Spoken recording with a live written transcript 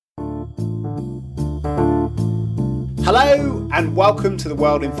Hello and welcome to The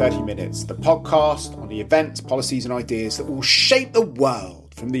World in 30 Minutes, the podcast on the events, policies and ideas that will shape the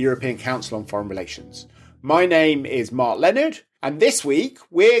world from the European Council on Foreign Relations. My name is Mark Leonard and this week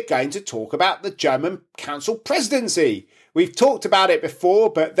we're going to talk about the German Council presidency. We've talked about it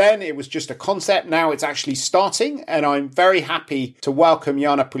before, but then it was just a concept. Now it's actually starting, and I'm very happy to welcome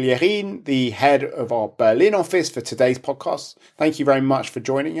Jana Pulierin, the head of our Berlin office, for today's podcast. Thank you very much for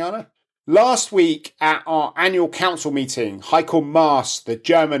joining, Jana. Last week at our annual council meeting, Heiko Maas, the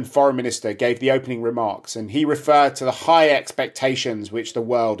German foreign minister, gave the opening remarks, and he referred to the high expectations which the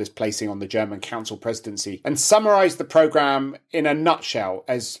world is placing on the German council presidency and summarised the programme in a nutshell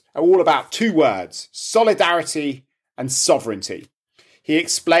as all about two words: solidarity and sovereignty. He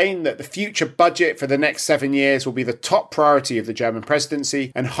explained that the future budget for the next 7 years will be the top priority of the German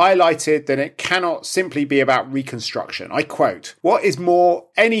presidency and highlighted that it cannot simply be about reconstruction. I quote, "What is more,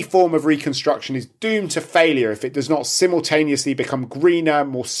 any form of reconstruction is doomed to failure if it does not simultaneously become greener,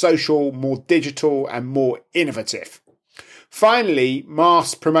 more social, more digital and more innovative." Finally,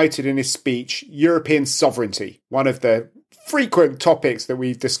 Maas promoted in his speech European sovereignty, one of the frequent topics that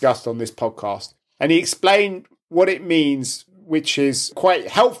we've discussed on this podcast. And he explained what it means, which is quite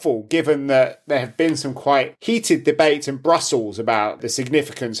helpful given that there have been some quite heated debates in Brussels about the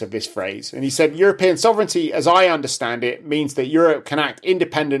significance of this phrase. And he said, European sovereignty, as I understand it, means that Europe can act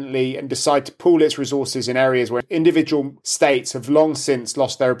independently and decide to pool its resources in areas where individual states have long since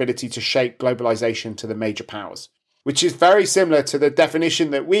lost their ability to shape globalization to the major powers, which is very similar to the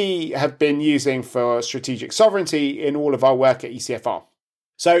definition that we have been using for strategic sovereignty in all of our work at ECFR.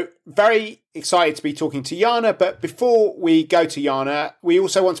 So very excited to be talking to Jana, but before we go to Jana, we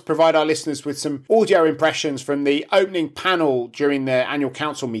also want to provide our listeners with some audio impressions from the opening panel during the annual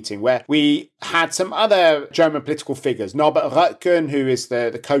council meeting, where we had some other German political figures. Norbert Röttgen, who is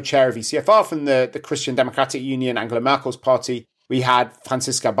the co-chair of ECFR from the Christian Democratic Union, Angela Merkel's party. We had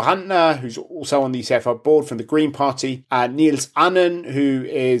Franziska Brandner, who's also on the ECFR board from the Green Party, Niels Annen, who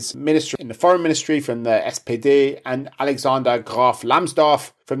is minister in the Foreign Ministry from the SPD, and Alexander Graf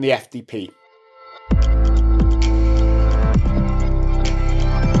Lambsdorff from the FDP.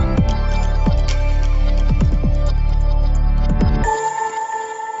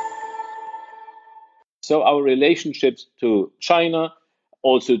 So our relationships to China,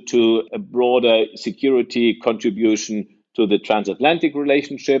 also to a broader security contribution to the transatlantic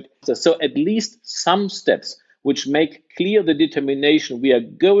relationship. So at least some steps which make clear the determination we are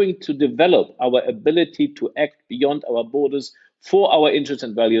going to develop our ability to act beyond our borders for our interests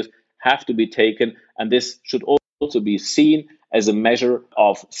and values have to be taken. And this should also be seen as a measure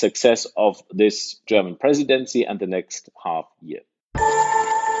of success of this German presidency and the next half year.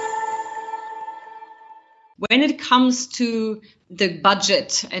 When it comes to the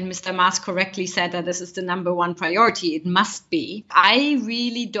budget, and Mr. Maas correctly said that this is the number one priority, it must be. I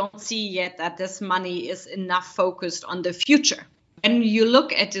really don't see yet that this money is enough focused on the future. When you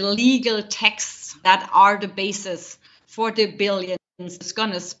look at the legal texts that are the basis for the billions it's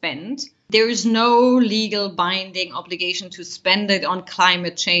going to spend, there is no legal binding obligation to spend it on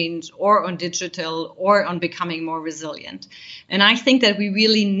climate change or on digital or on becoming more resilient. And I think that we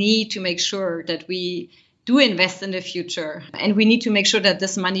really need to make sure that we do invest in the future. And we need to make sure that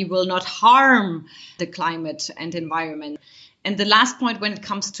this money will not harm the climate and environment. And the last point, when it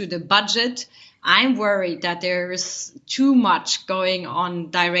comes to the budget, I'm worried that there is too much going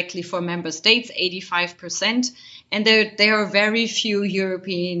on directly for member states, 85%. And there are very few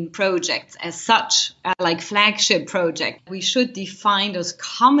European projects as such, like flagship projects. We should define those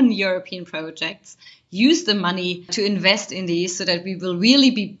common European projects, use the money to invest in these so that we will really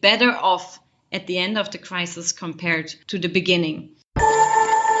be better off at the end of the crisis compared to the beginning.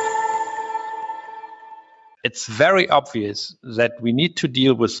 It's very obvious that we need to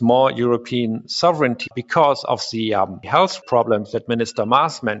deal with more European sovereignty because of the health problems that Minister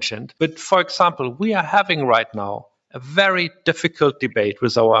Maas mentioned. But for example, we are having right now a very difficult debate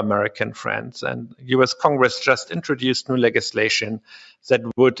with our American friends, and US Congress just introduced new legislation that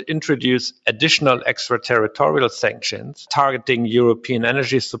would introduce additional extraterritorial sanctions targeting European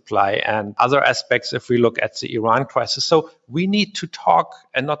energy supply and other aspects if we look at the Iran crisis. So we need to talk,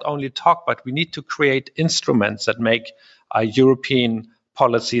 and not only talk, but we need to create instruments that make our European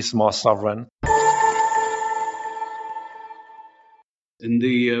policies more sovereign. In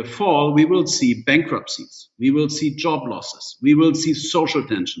the fall, we will see bankruptcies. We will see job losses. We will see social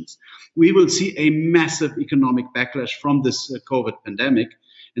tensions. We will see a massive economic backlash from this COVID pandemic.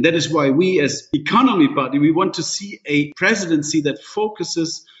 And that is why we as economy party, we want to see a presidency that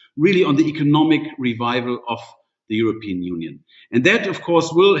focuses really on the economic revival of the European Union. And that, of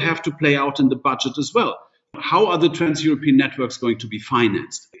course, will have to play out in the budget as well. How are the trans-European networks going to be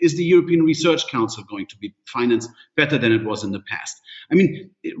financed? Is the European Research Council going to be financed better than it was in the past? I mean,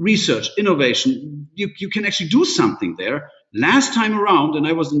 research, innovation, you can actually do something there. Last time around, and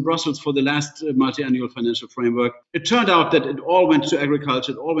I was in Brussels for the last multi-annual financial framework, it turned out that it all went to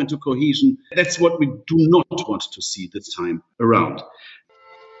agriculture, it all went to cohesion. That's what we do not want to see this time around.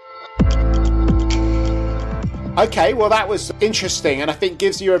 Okay, well, that was interesting, and I think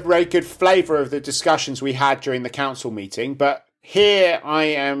gives you a very good flavour of the discussions we had during the council meeting. But here I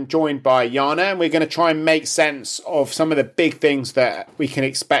am joined by Jana, and we're going to try and make sense of some of the big things that we can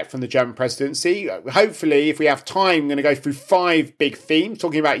expect from the German presidency. Hopefully, if we have time, I'm going to go through 5 big themes,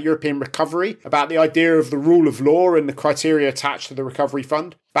 talking about European recovery, about the idea of the rule of law and the criteria attached to the recovery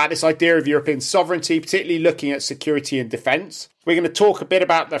fund, about this idea of European sovereignty, particularly looking at security and defence. We're going to talk a bit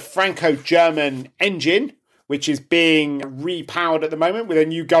about the Franco-German engine, which is being repowered at the moment with a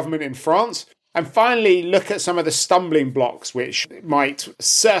new government in France. And finally, look at some of the stumbling blocks which might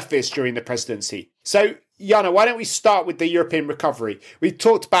surface during the presidency. So, Jana, why don't we start with the European recovery? We've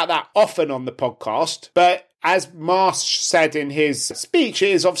talked about that often on the podcast, but as Marsh said in his speech,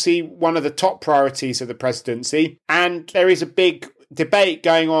 it is obviously one of the top priorities of the presidency. And there is a big debate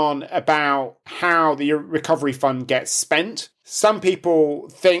going on about how the recovery fund gets spent. Some people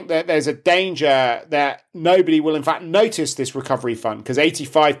think that there's a danger that nobody will in fact notice this recovery fund because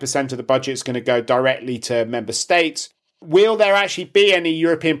 85% of the budget is going to go directly to member states. Will there actually be any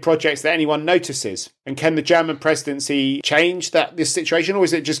European projects that anyone notices? And can the German presidency change this situation, or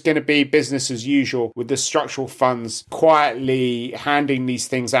is it just going to be business as usual with the structural funds quietly handing these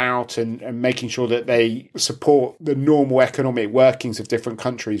things out and making sure that they support the normal economic workings of different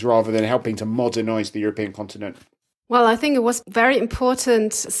countries rather than helping to modernise the European continent? Well, I think it was very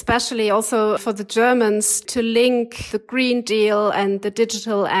important, especially also for the Germans, to link the Green Deal and the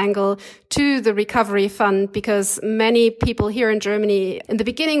digital angle to the recovery fund, because many people here in Germany in the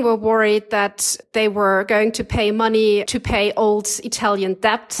beginning were worried that they were going to pay money to pay old Italian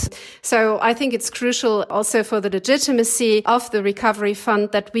debt. So I think it's crucial also for the legitimacy of the recovery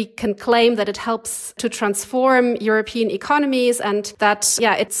fund that we can claim that it helps to transform European economies and that,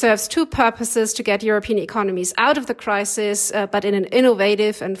 it serves 2 purposes: to get European economies out of the crisis, but in an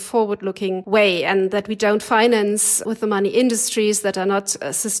innovative and forward-looking way, and that we don't finance with the money industries that are not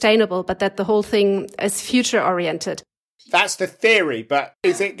sustainable, but that the whole thing is future-oriented. That's the theory, but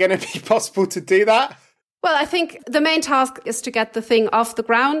is it going to be possible to do that? Well, I think the main task is to get the thing off the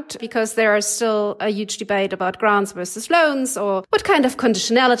ground, because there is still a huge debate about grants versus loans, or what kind of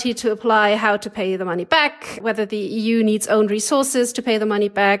conditionality to apply, how to pay the money back, whether the EU needs own resources to pay the money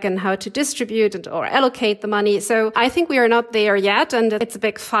back, and how to distribute or allocate the money. So I think we are not there yet, and it's a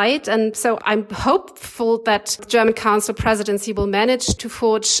big fight. And so I'm hopeful that the German Council presidency will manage to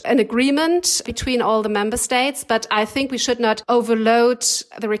forge an agreement between all the member states. But I think we should not overload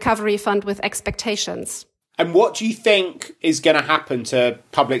the recovery fund with expectations. And what do you think is going to happen to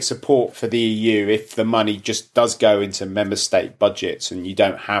public support for the EU if the money just does go into member state budgets and you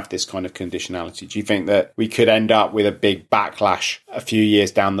don't have this kind of conditionality? Do you think that we could end up with a big backlash a few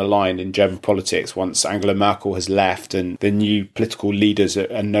years down the line in German politics once Angela Merkel has left and the new political leaders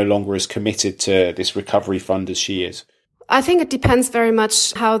are no longer as committed to this recovery fund as she is? I think it depends very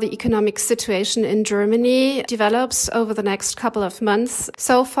much how the economic situation in Germany develops over the next couple of months.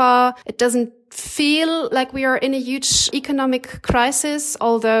 So far, it doesn't feel like we are in a huge economic crisis,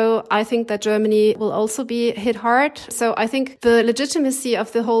 although I think that Germany will also be hit hard. So I think the legitimacy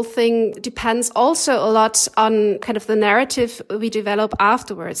of the whole thing depends also a lot on kind of the narrative we develop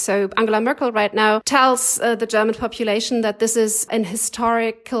afterwards. So Angela Merkel right now tells the German population that this is an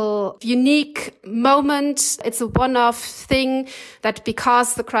historical, unique moment. It's a one-off thing, that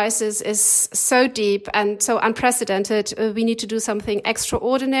because the crisis is so deep and so unprecedented, we need to do something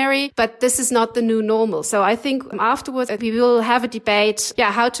extraordinary. But this is not the new normal. So I think afterwards we will have a debate,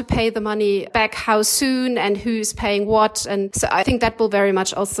 how to pay the money back, how soon, and who's paying what. And so I think that will very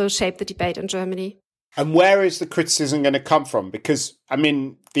much also shape the debate in Germany. And where is the criticism going to come from? Because,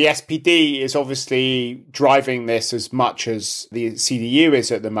 the SPD is obviously driving this as much as the CDU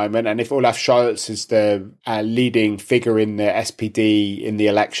is at the moment. And if Olaf Scholz is the leading figure in the SPD in the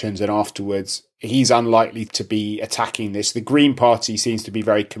elections and afterwards, he's unlikely to be attacking this. The Green Party seems to be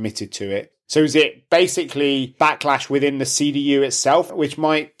very committed to it. So is it basically backlash within the CDU itself, which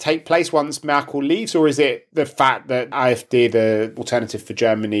might take place once Merkel leaves? Or is it the fact that AfD, the Alternative for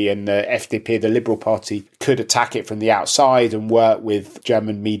Germany, and the FDP, the Liberal Party, could attack it from the outside and work with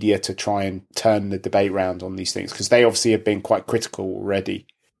German media to try and turn the debate round on these things? Because they obviously have been quite critical already.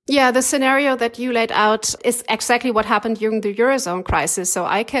 Yeah, the scenario that you laid out is exactly what happened during the Eurozone crisis. So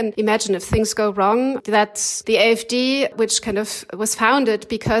I can imagine if things go wrong, that the AfD, which kind of was founded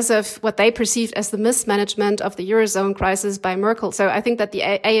because of what they perceived as the mismanagement of the Eurozone crisis by Merkel. So I think that the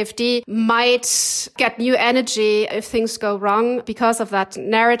AfD might get new energy if things go wrong because of that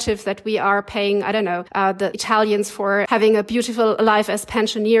narrative that we are paying, the Italians for having a beautiful life as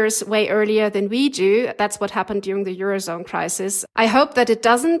pensioners way earlier than we do. That's what happened during the Eurozone crisis. I hope that it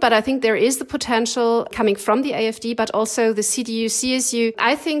doesn't. But I think there is the potential coming from the AfD, but also the CDU, CSU.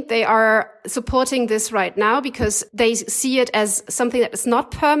 I think they are supporting this right now because they see it as something that is not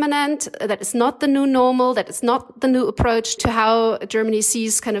permanent, that is not the new normal, that is not the new approach to how Germany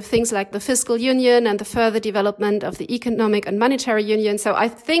sees kind of things like the fiscal union and the further development of the economic and monetary union. So I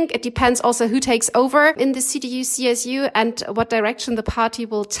think it depends also who takes over in the CDU, CSU and what direction the party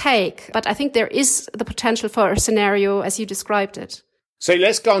will take. But I think there is the potential for a scenario as you described it. So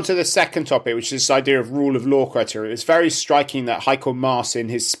let's go on to the second topic, which is this idea of rule of law criteria. It's very striking that Heiko Maas in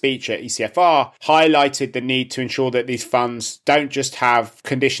his speech at ECFR highlighted the need to ensure that these funds don't just have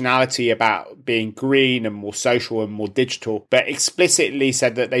conditionality about being green and more social and more digital, but explicitly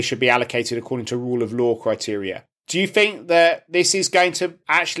said that they should be allocated according to rule of law criteria. Do you think that this is going to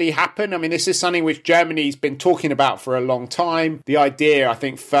actually happen? I mean, this is something which Germany's been talking about for a long time. The idea, I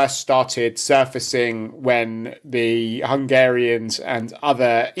think, first started surfacing when the Hungarians and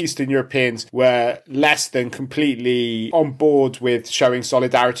other Eastern Europeans were less than completely on board with showing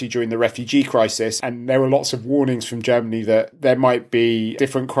solidarity during the refugee crisis. And there were lots of warnings from Germany that there might be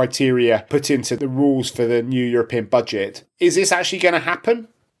different criteria put into the rules for the new European budget. Is this actually going to happen?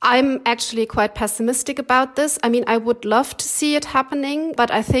 I'm actually quite pessimistic about this. I mean, I would love to see it happening,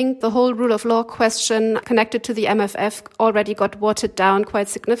 but I think the whole rule of law question connected to the MFF already got watered down quite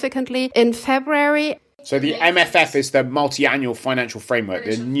significantly in February. So the MFF is the multi-annual financial framework,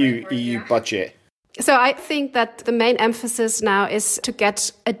 the new EU budget. So I think that the main emphasis now is to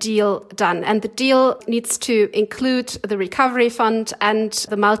get a deal done. And the deal needs to include the recovery fund and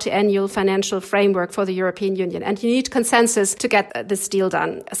the multi-annual financial framework for the European Union. And you need consensus to get this deal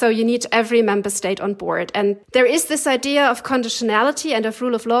done. So you need every member state on board. And there is this idea of conditionality and of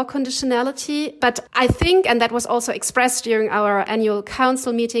rule of law conditionality. But I think, and that was also expressed during our annual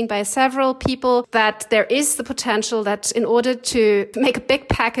council meeting by several people, that there is the potential that in order to make a big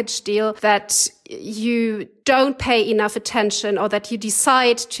package deal, that you don't pay enough attention or that you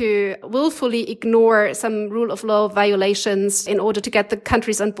decide to willfully ignore some rule of law violations in order to get the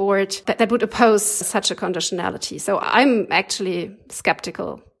countries on board that would oppose such a conditionality. So I'm actually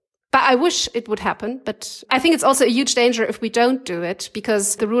skeptical. But I wish it would happen. But I think it's also a huge danger if we don't do it,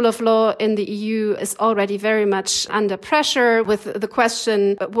 because the rule of law in the EU is already very much under pressure with the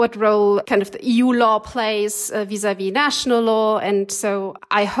question what role kind of the EU law plays vis-à-vis national law. And so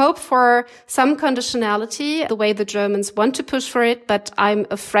I hope for some conditionality, the way the Germans want to push for it. But I'm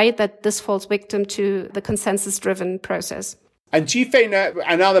afraid that this falls victim to the consensus-driven process. And do you think that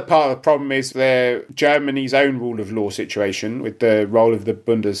another part of the problem is Germany's own rule of law situation with the role of the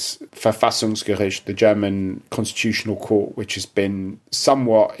Bundesverfassungsgericht, the German constitutional court, which has been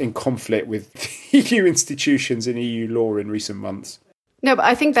somewhat in conflict with EU institutions and EU law in recent months? No, but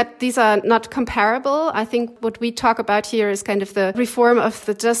I think that these are not comparable. I think what we talk about here is kind of the reform of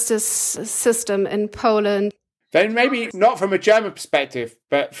the justice system in Poland. Then maybe not from a German perspective,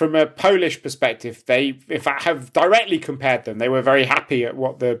 but from a Polish perspective, they, in fact, have directly compared them. They were very happy at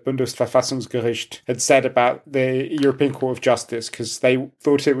what the Bundesverfassungsgericht had said about the European Court of Justice because they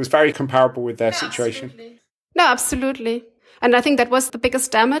thought it was very comparable with their situation. Absolutely. No, absolutely. And I think that was the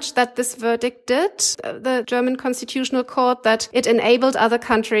biggest damage that this verdict did, the German Constitutional Court, that it enabled other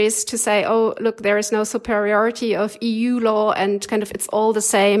countries to say, oh, look, there is no superiority of EU law and kind of it's all the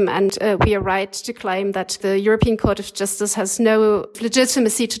same. And we are right to claim that the European Court of Justice has no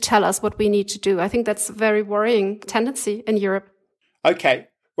legitimacy to tell us what we need to do. I think that's a very worrying tendency in Europe. Okay,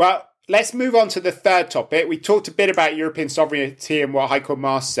 well, let's move on to the third topic. We talked a bit about European sovereignty and what Heiko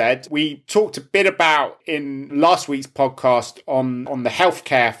Maas said. We talked a bit about in last week's podcast on the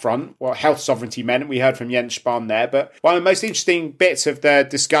healthcare front, what health sovereignty meant. We heard from Jens Spahn there. But one of the most interesting bits of the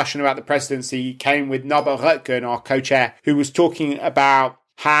discussion about the presidency came with Norbert Röttgen, our co-chair, who was talking about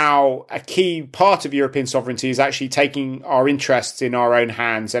how a key part of European sovereignty is actually taking our interests in our own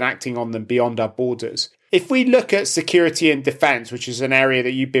hands and acting on them beyond our borders. If we look at security and defence, which is an area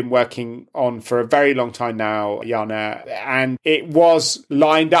that you've been working on for a very long time now, Jana, and it was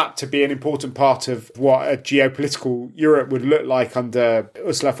lined up to be an important part of what a geopolitical Europe would look like under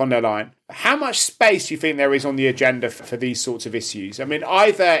Ursula von der Leyen, how much space do you think there is on the agenda for these sorts of issues? I mean,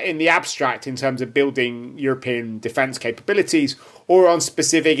 either in the abstract in terms of building European defence capabilities or on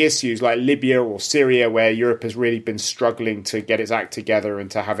specific issues like Libya or Syria, where Europe has really been struggling to get its act together and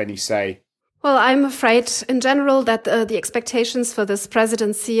to have any say? Well, I'm afraid in general that the expectations for this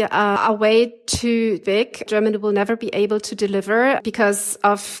presidency are way too big. Germany will never be able to deliver because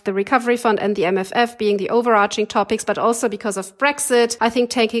of the Recovery Fund and the MFF being the overarching topics, but also because of Brexit, I think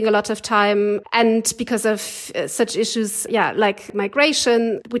taking a lot of time, and because of such issues, like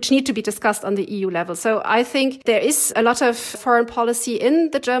migration, which need to be discussed on the EU level. So I think there is a lot of foreign policy in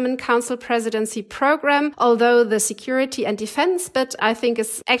the German Council presidency program, although the security and defense bit, I think,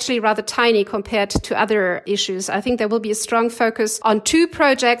 is actually rather tiny compared to other issues. I think there will be a strong focus on two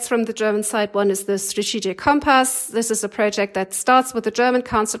projects from the German side. One is the Strategic Compass. This is a project that starts with the German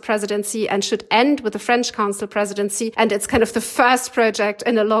Council presidency and should end with the French Council presidency. And it's kind of the first project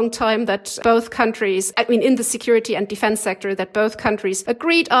in a long time that both countries, in the security and defense sector, that both countries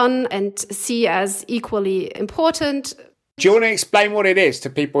agreed on and see as equally important. Do you want to explain what it is to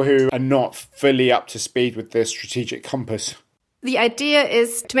people who are not fully up to speed with the Strategic Compass? The idea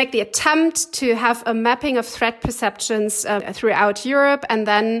is to make the attempt to have a mapping of threat perceptions throughout Europe, and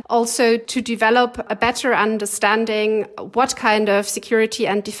then also to develop a better understanding what kind of security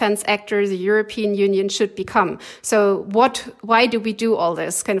and defense actor the European Union should become. So why do we do all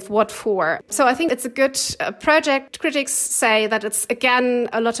this? Kind of what for? So I think it's a good project. Critics say that it's, again,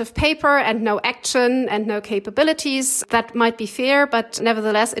 a lot of paper and no action and no capabilities. That might be fair, but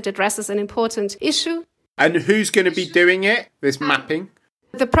nevertheless, it addresses an important issue. And who's going to be doing it, this mapping?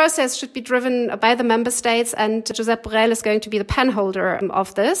 The process should be driven by the member states, and Josep Borrell is going to be the penholder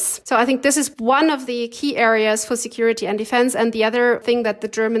of this. So I think this is one of the key areas for security and defense. And the other thing that the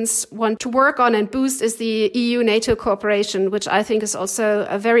Germans want to work on and boost is the EU-NATO cooperation, which I think is also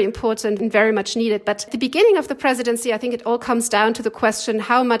very important and very much needed. But at the beginning of the presidency, I think it all comes down to the question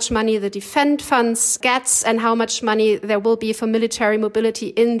how much money the defense funds gets and how much money there will be for military mobility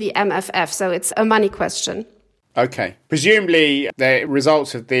in the MFF. So it's a money question. Okay. Presumably, the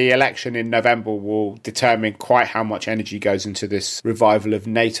results of the election in November will determine quite how much energy goes into this revival of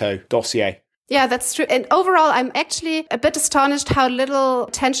NATO dossier. Yeah, that's true. And overall, I'm actually a bit astonished how little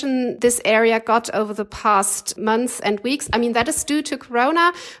attention this area got over the past months and weeks. I mean, that is due to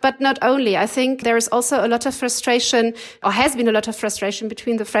Corona, but not only. I think there is also a lot of frustration, or has been a lot of frustration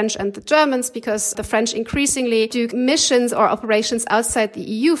between the French and the Germans, because the French increasingly do missions or operations outside the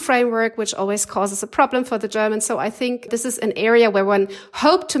EU framework, which always causes a problem for the Germans. So I think this is an area where one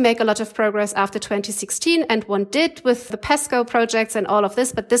hoped to make a lot of progress after 2016, and one did with the PESCO projects and all of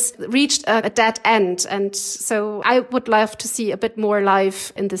this, but this reached a dead end. And so I would love to see a bit more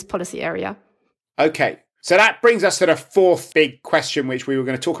life in this policy area. Okay. So that brings us to the fourth big question, which we were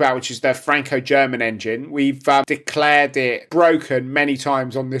going to talk about, which is the Franco-German engine. We've declared it broken many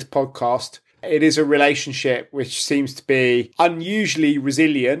times on this podcast. It is a relationship which seems to be unusually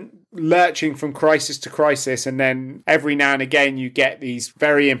resilient, lurching from crisis to crisis, and then every now and again you get these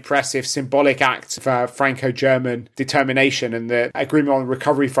very impressive symbolic acts for Franco-German determination, and the agreement on the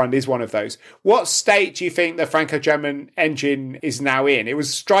Recovery Fund is one of those. What state do you think the Franco-German engine is now in? It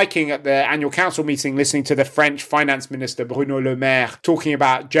was striking at the annual council meeting listening to the French finance minister Bruno Le Maire talking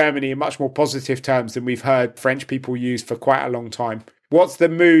about Germany in much more positive terms than we've heard French people use for quite a long time. What's the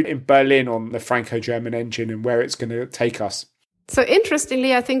mood in Berlin on the Franco-German engine and where it's going to take us? So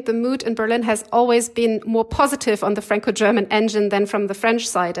interestingly, I think the mood in Berlin has always been more positive on the Franco-German engine than from the French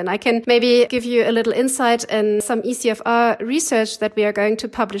side. And I can maybe give you a little insight in some ECFR research that we are going to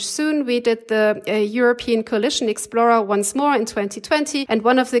publish soon. We did the European Coalition Explorer once more in 2020. And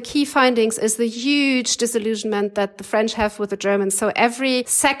one of the key findings is the huge disillusionment that the French have with the Germans. So every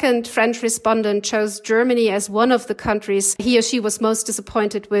second French respondent chose Germany as one of the countries he or she was most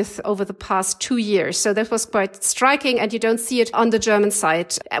disappointed with over the past 2 years. So that was quite striking, and you don't see it on the German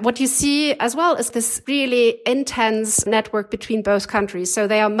side. What you see as well is this really intense network between both countries. So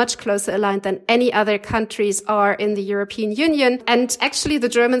they are much closer aligned than any other countries are in the European Union. And actually the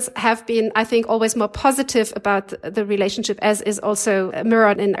Germans have been, I think, always more positive about the relationship, as is also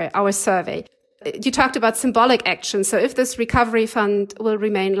mirrored in our survey. you talked about symbolic action. So if this recovery fund will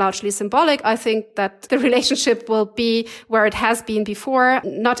remain largely symbolic, I think that the relationship will be where it has been before,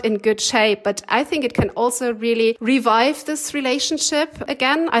 not in good shape. But I think it can also really revive this relationship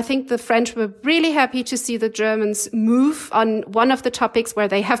again. I think the French were really happy to see the Germans move on one of the topics where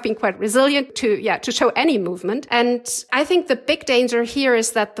they have been quite resilient to show any movement. And I think the big danger here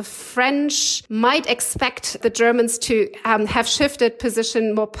is that the French might expect the Germans to have shifted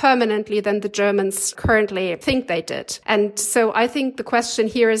position more permanently than the Germans currently think they did. And so I think the question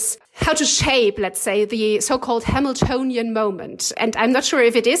here is how to shape, let's say, the so-called Hamiltonian moment. And I'm not sure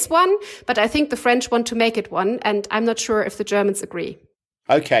if it is one, but I think the French want to make it one. And I'm not sure if the Germans agree.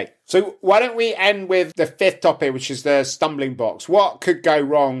 Okay, so why don't we end with the fifth topic, which is the stumbling blocks. What could go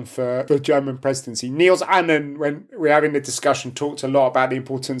wrong for the German presidency? Niels Annan, when we're having the discussion, talked a lot about the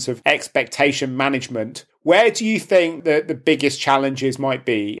importance of expectation management. Where do you think that the biggest challenges might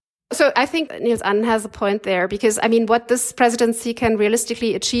be? So I think Niels Annan has a point there because, I mean, what this presidency can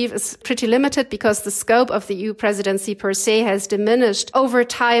realistically achieve is pretty limited because the scope of the EU presidency per se has diminished over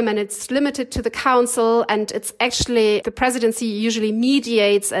time and it's limited to the council, and it's actually the presidency usually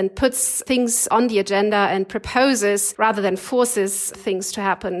mediates and puts things on the agenda and proposes rather than forces things to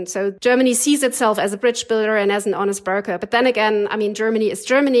happen. So Germany sees itself as a bridge builder and as an honest broker. But then again, I mean, Germany is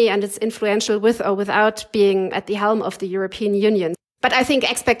Germany and it's influential with or without being at the helm of the European Union. But I think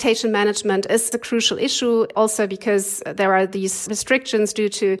expectation management is a crucial issue also because there are these restrictions due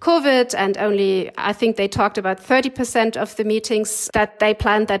to COVID, and only, I think they talked about 30% of the meetings that they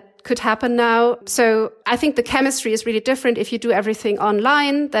planned that could happen now. So I think the chemistry is really different if you do everything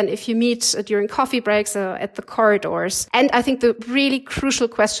online than if you meet during coffee breaks or at the corridors. And I think the really crucial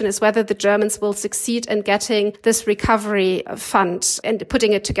question is whether the Germans will succeed in getting this recovery fund and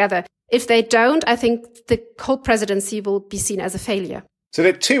putting it together. If they don't, I think the whole presidency will be seen as a failure. So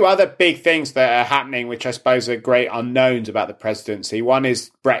there are two other big things that are happening, which I suppose are great unknowns about the presidency. One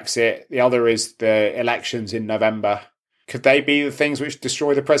is Brexit. The other is the elections in November. Could they be the things which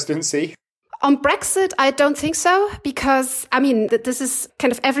destroy the presidency? On Brexit, I don't think so, because, I mean, this is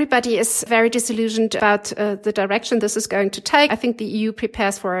kind of everybody is very disillusioned about the direction this is going to take. I think the EU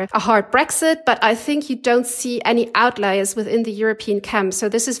prepares for a hard Brexit, but I think you don't see any outliers within the European camp. So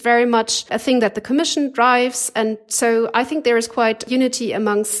this is very much a thing that the Commission drives. And so I think there is quite unity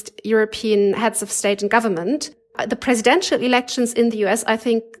amongst European heads of state and government. The presidential elections in the US, I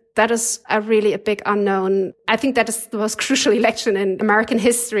think, that is a big unknown. I think that is the most crucial election in American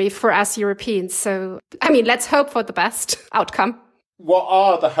history for us Europeans. So, I mean, let's hope for the best outcome. What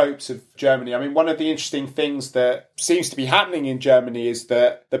are the hopes of Germany? I mean, one of the interesting things that seems to be happening in Germany is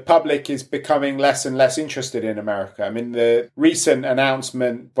that the public is becoming less and less interested in America. I mean, the recent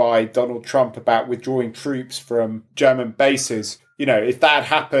announcement by Donald Trump about withdrawing troops from German bases, you know, if that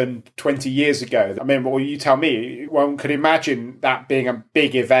happened 20 years ago, I mean, well, you tell me, one could imagine that being a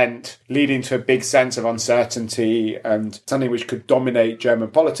big event leading to a big sense of uncertainty and something which could dominate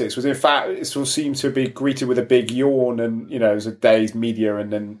German politics. Was in fact, it all seemed to be greeted with a big yawn and, you know, it was a day's media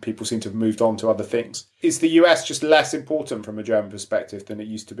and then people seem to have moved on to other things. Is the US just less important from a German perspective than it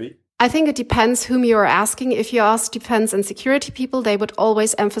used to be? I think it depends whom you are asking. If you ask defense and security people, they would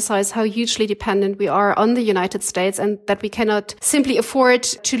always emphasize how hugely dependent we are on the United States and that we cannot simply afford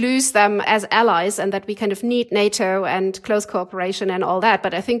to lose them as allies and that we kind of need NATO and close cooperation and all that.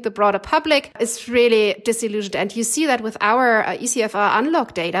 But I think the broader public is really disillusioned. And you see that with our ECFR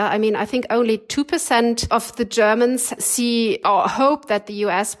unlock data. I mean, I think only 2% of the Germans see or hope that the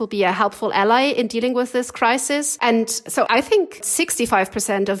US will be a helpful ally in dealing with this crisis. And so I think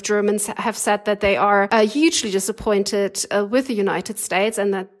 65% of Germans have said that they are hugely disappointed with the United States.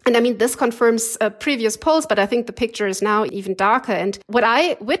 And I mean, this confirms previous polls, but I think the picture is now even darker. And what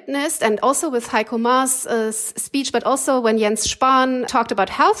I witnessed, and also with Heiko Maas' speech, but also when Jens Spahn talked about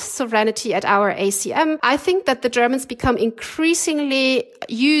health sovereignty at our ACM, I think that the Germans become increasingly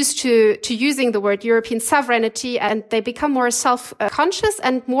used to using the word European sovereignty, and they become more self-conscious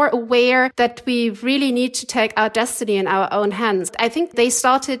and more aware that we really need to take our destiny in our own hands. I think they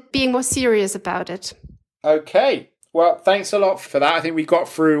started being more serious about it. Okay. Well, thanks a lot for that. I think we got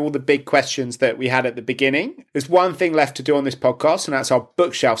through all the big questions that we had at the beginning. There's one thing left to do on this podcast, and that's our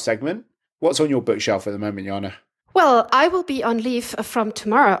bookshelf segment. What's on your bookshelf at the moment, Jana? Well, I will be on leave from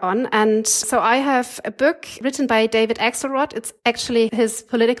tomorrow on. And so I have a book written by David Axelrod. It's actually his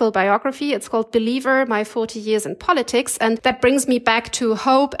political biography. It's called Believer, My 40 Years in Politics. And that brings me back to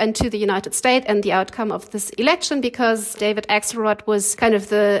hope and to the United States and the outcome of this election, because David Axelrod was kind of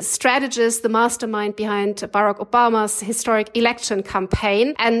the strategist, the mastermind behind Barack Obama's historic election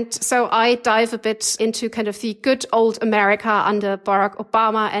campaign. And so I dive a bit into kind of the good old America under Barack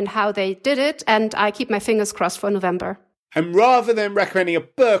Obama and how they did it. And I keep my fingers crossed for November. And rather than recommending a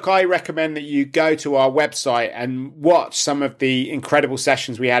book, I recommend that you go to our website and watch some of the incredible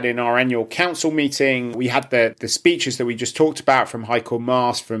sessions we had in our annual council meeting. We had the speeches that we just talked about from Heiko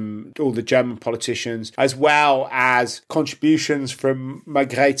Maas, from all the German politicians, as well as contributions from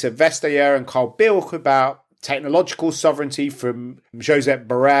Margrethe Vestager and Carl Bilch about technological sovereignty, from Josep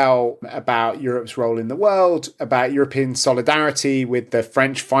Borrell about Europe's role in the world, about European solidarity with the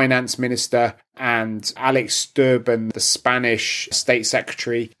French finance minister and Alex Stubb and the Spanish state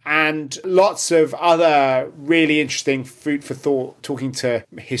secretary, and lots of other really interesting food for thought, talking to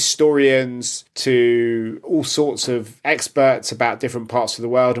historians, to all sorts of experts about different parts of the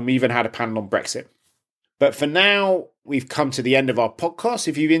world. And we even had a panel on Brexit. But for now, we've come to the end of our podcast.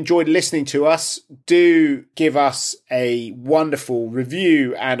 If you've enjoyed listening to us, do give us a wonderful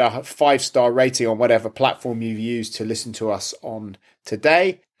review and a 5-star rating on whatever platform you've used to listen to us on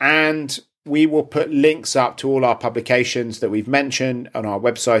today. And we will put links up to all our publications that we've mentioned on our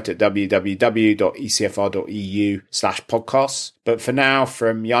website at www.ecfr.eu/podcasts. But for now,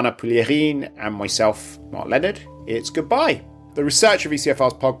 from Jana Pulierin and myself, Mark Leonard, it's goodbye. The researcher of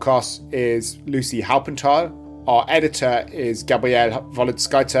ECFR's podcast is Lucy Halpenthal. Our editor is Gabrielle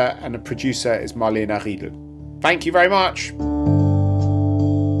Wollenskaiter, and the producer is Marlena Riedel. Thank you very much.